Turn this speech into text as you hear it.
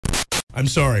I'm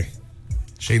sorry.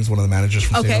 Shane's one of the managers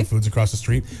from St. Foods across the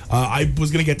street. I was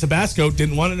going to get Tabasco,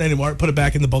 didn't want it anymore, put it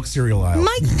back in the bulk cereal aisle.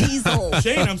 Mike Diesel.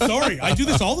 Shane, I'm sorry. I do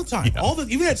this all the time. Yeah.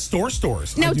 Even at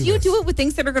stores. Now, do you do it with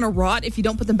things that are going to rot if you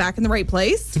don't put them back in the right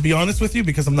place? To be honest with you,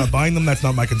 because I'm not buying them, that's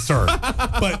not my concern.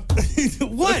 But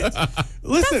what?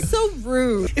 Listen. That's so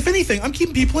rude. If anything, I'm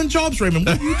keeping people in jobs, Raymond.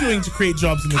 What are you doing to create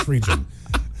jobs in this region?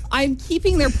 I'm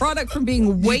keeping their product from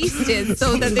being wasted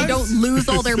so that they don't lose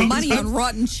all their money on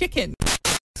rotten chicken.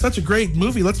 Such a great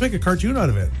movie. Let's make a cartoon out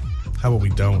of it. How about we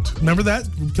don't? Remember that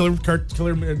Killer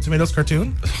Tomatoes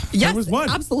cartoon? Yes, there was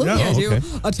one. Absolutely. Yeah, I do. okay.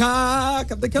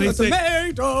 Attack of the Killer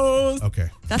Tomatoes. Okay.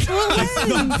 That's what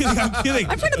it was. I'm kidding.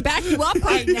 I'm trying to back you up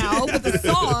right now with a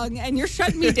song, and you're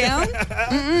shutting me down.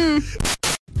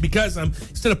 Because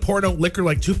instead of pouring out liquor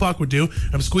like Tupac would do,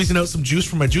 I'm squeezing out some juice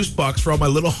from my juice box for all my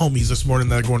little homies this morning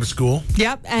that are going to school.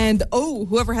 Yep, and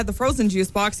whoever had the frozen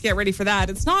juice box, get ready for that.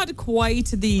 It's not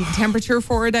quite the temperature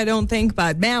for it, I don't think,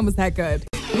 but man, was that good.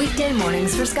 Weekday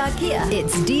mornings for Scott Kia.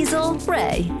 It's Diesel,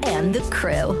 Rae, and the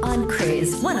crew on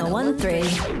Cruise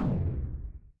 101.3.